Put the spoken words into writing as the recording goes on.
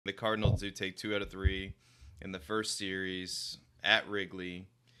The Cardinals do take 2 out of 3 in the first series at Wrigley,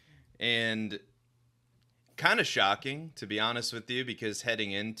 and kind of shocking to be honest with you because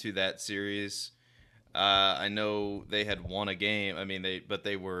heading into that series, I know they had won a game. I mean,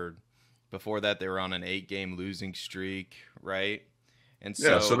 they were before that they were on an 8 game losing streak, right? And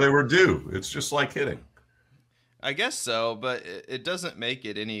Yeah, so so they were due. It's just like hitting. I guess so, but it doesn't make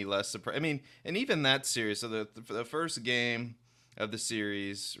it any less surprising. I mean, and even that series, so the first game of the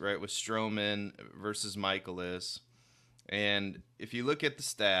series, right, was Stroman versus Michaelis. And if you look at the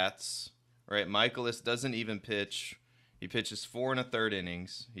stats, right, Michaelis doesn't even pitch. He pitches 4 1/3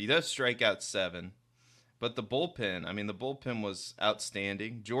 innings. He does strike out 7. But the bullpen, I mean, the bullpen was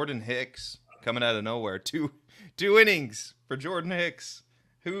outstanding. Jordan Hicks coming out of nowhere, two innings for Jordan Hicks.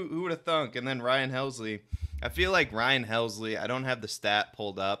 Who would have thunk? And then Ryan Helsley. I feel like Ryan Helsley. I don't have the stat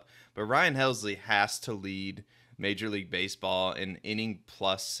pulled up, but Ryan Helsley has to lead Major League Baseball in inning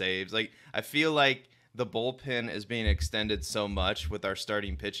plus saves. Like I feel like the bullpen is being extended so much with our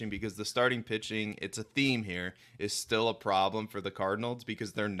starting pitching because the starting pitching, it's a theme here, is still a problem for the Cardinals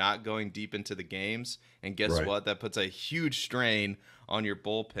because they're not going deep into the games. And guess Right. what? That puts a huge strain on your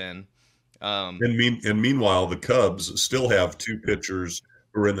bullpen. And meanwhile, the Cubs still have two pitchers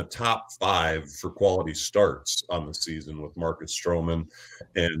who are in the top five for quality starts on the season with Marcus Stroman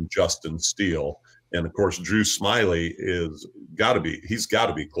and Justin Steele. And of course, Drew Smiley is he's got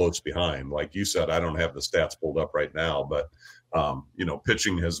to be close behind. Like you said, I don't have the stats pulled up right now, but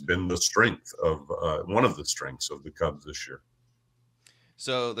pitching has been the strength of one of the strengths of the Cubs this year.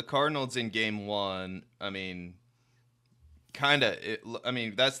 so the Cardinals in game one, I mean, kind of, I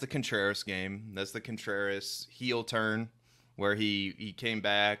mean, that's the Contreras game. That's the Contreras heel turn where he came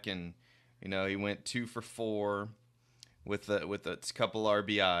back and, he went 2 for 4 with a couple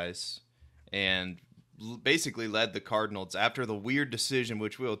RBIs and basically led the Cardinals after the weird decision,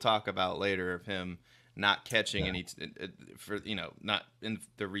 which we'll talk about later, of him not catching Yeah. any for not in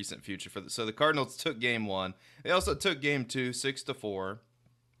the recent future so the Cardinals took game one. They also took game two 6-4.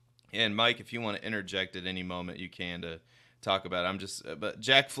 And Mike, if you want to interject at any moment, you can to talk about it. I'm just but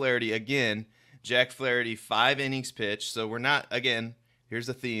Jack Flaherty again. Jack Flaherty 5 innings pitched. So we're not again. Here's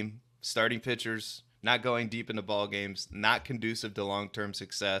the theme: starting pitchers not going deep into ball games, not conducive to long term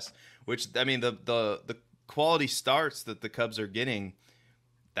success. Which I mean, the quality starts that the Cubs are getting,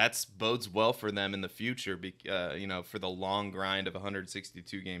 that's bodes well for them in the future. For the long grind of a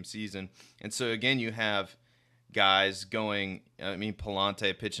 162 game season. And so again, you have guys going. I mean,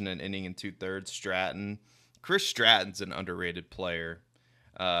 Palante pitching an inning and 2/3. Stratton, Chris Stratton's an underrated player.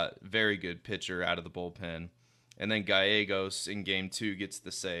 Very good pitcher out of the bullpen. And then Gallegos in game two gets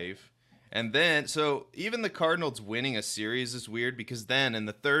the save. And then, so even the Cardinals winning a series is weird because then in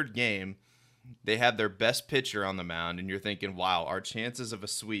the third game, they have their best pitcher on the mound, and you're thinking, wow, our chances of a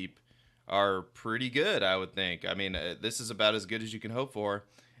sweep are pretty good, I would think. I mean, this is about as good as you can hope for.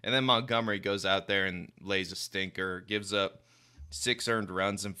 And then Montgomery goes out there and lays a stinker, gives up 6 earned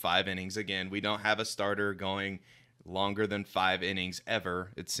runs in 5 innings. Again, we don't have a starter going longer than 5 innings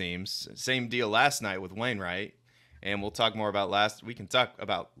ever, it seems. Same deal last night with Wainwright. And we'll talk more about we can talk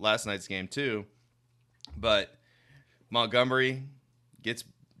about last night's game too. But Montgomery gets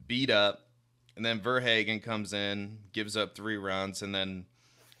beat up, and then Verhagen comes in, gives up 3 runs, and then,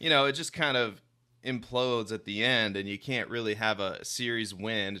 it just kind of implodes at the end, and you can't really have a series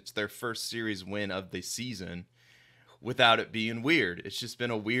win. It's their first series win of the season without it being weird. It's just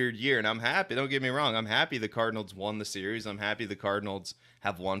been a weird year, and I'm happy. Don't get me wrong. I'm happy the Cardinals won the series. I'm happy the Cardinals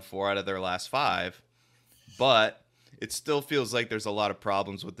have won 4 out of their last 5. But it still feels like there's a lot of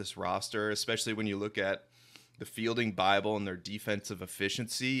problems with this roster, especially when you look at the fielding Bible and their defensive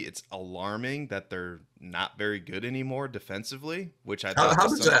efficiency. It's alarming that they're not very good anymore defensively, which I thought How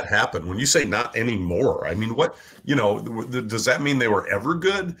was does that something. happen when you say not anymore? I mean, does that mean they were ever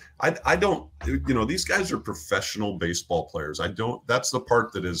good? I don't, these guys are professional baseball players. That's the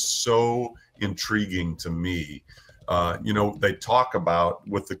part that is so intriguing to me. They talk about,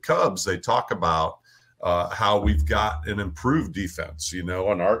 with the Cubs, they talk about how we've got an improved defense, and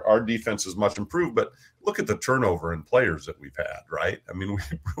our defense is much improved, but look at the turnover in players that we've had, right? I mean,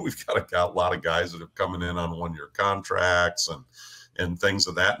 we've got a lot of guys that are coming in on 1-year contracts and things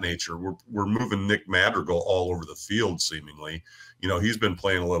of that nature. We're moving Nick Madrigal all over the field, seemingly. He's been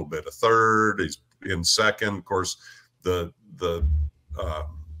playing a little bit of third. He's in second. Of course, the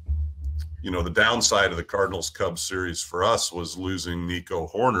downside of the Cardinals Cubs series for us was losing Nico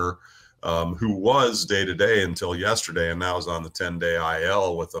Horner, who was day-to-day until yesterday and now is on the 10-day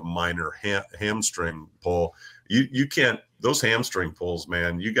IL with a minor hamstring pull. You can't – those hamstring pulls,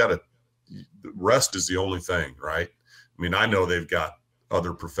 man, you got to – rest is the only thing, right? I mean, I know they've got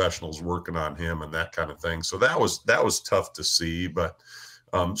other professionals working on him and that kind of thing. So that was tough to see, but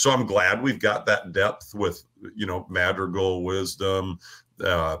so I'm glad we've got that depth with, Madrigal, Wisdom,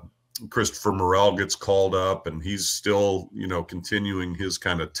 Christopher Morel gets called up, and he's still, continuing his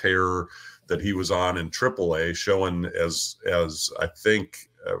kind of tear that he was on in AAA, showing as I think,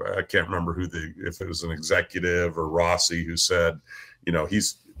 I can't remember if it was an executive or Rossi who said,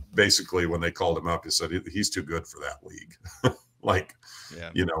 he's basically, when they called him up, he said he's too good for that league. Like,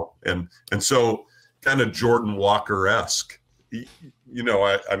 Yeah. And so kind of Jordan Walker-esque.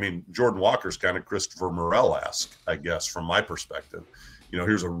 I mean, Jordan Walker's kind of Christopher Morel-esque, I guess, from my perspective.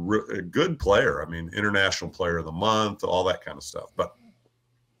 Here's a good player. I mean, international player of the month, all that kind of stuff. But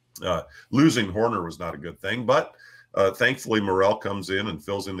losing Horner was not a good thing. But thankfully, Morel comes in and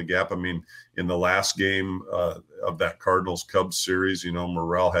fills in the gap. I mean, in the last game of that Cardinals-Cubs series,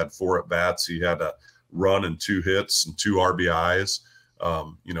 Morel had 4 at-bats. He had a run and 2 hits and 2 RBIs,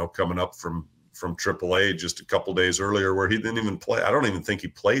 coming up from AAA just a couple days earlier, where he didn't even play. I don't even think he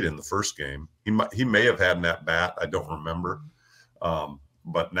played in the first game. He may have had an at-bat. I don't remember.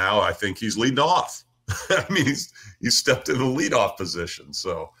 But now I think he's leading off. I mean, he's stepped in the leadoff position.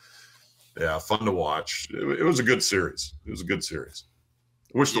 So, yeah, fun to watch. It was a good series. I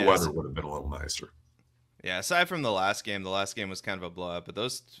wish the weather would have been a little nicer. Yeah, aside from the last game was kind of a blowout. But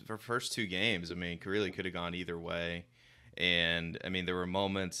those first 2 games, I mean, really could have gone either way. And I mean, there were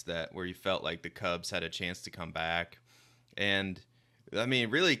moments where you felt like the Cubs had a chance to come back. And I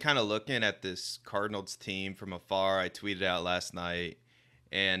mean, really kind of looking at this Cardinals team from afar, I tweeted out last night,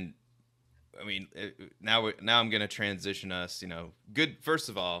 and I mean, now I'm going to transition us, good. First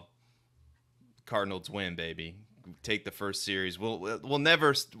of all, Cardinals win, baby. Take the first series. We'll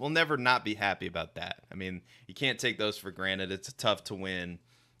never not be happy about that. I mean, you can't take those for granted. It's tough to win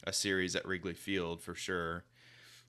a series at Wrigley Field for sure.